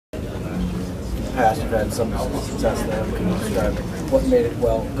past you've had some success there. Can you describe what made it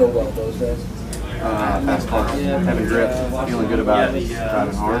go well those days? Fast car, heavy grip, feeling good about it,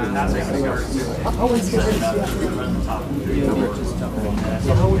 driving hard, and making it go.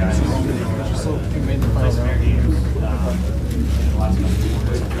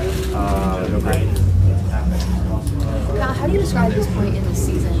 No great. How do you describe this point in the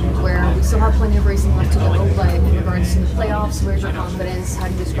season where we still have plenty of racing left to go, but in regards to the playoffs, where's your confidence? How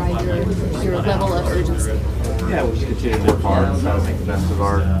do you describe your level of urgency? Yeah, we'll just continue to work hard and try to make the best of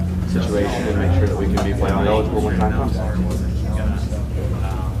our situation and make sure that we can be playoff eligible when time comes.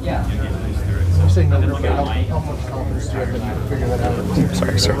 I'm saying no, how much confidence do you have to figure that out?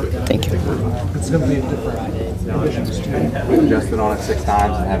 Sorry, sir. Thank you. It's going to be a different conditions too. We've adjusted on it 6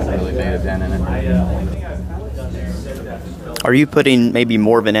 times and haven't really made a dent in it. Are you putting maybe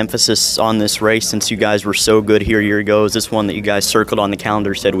more of an emphasis on this race since you guys were so good here a year ago? Is this one that you guys circled on the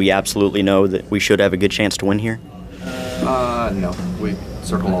calendar, said we absolutely know that we should have a good chance to win here? No. We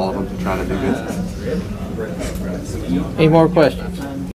circle all of them to try to do good. Any more questions?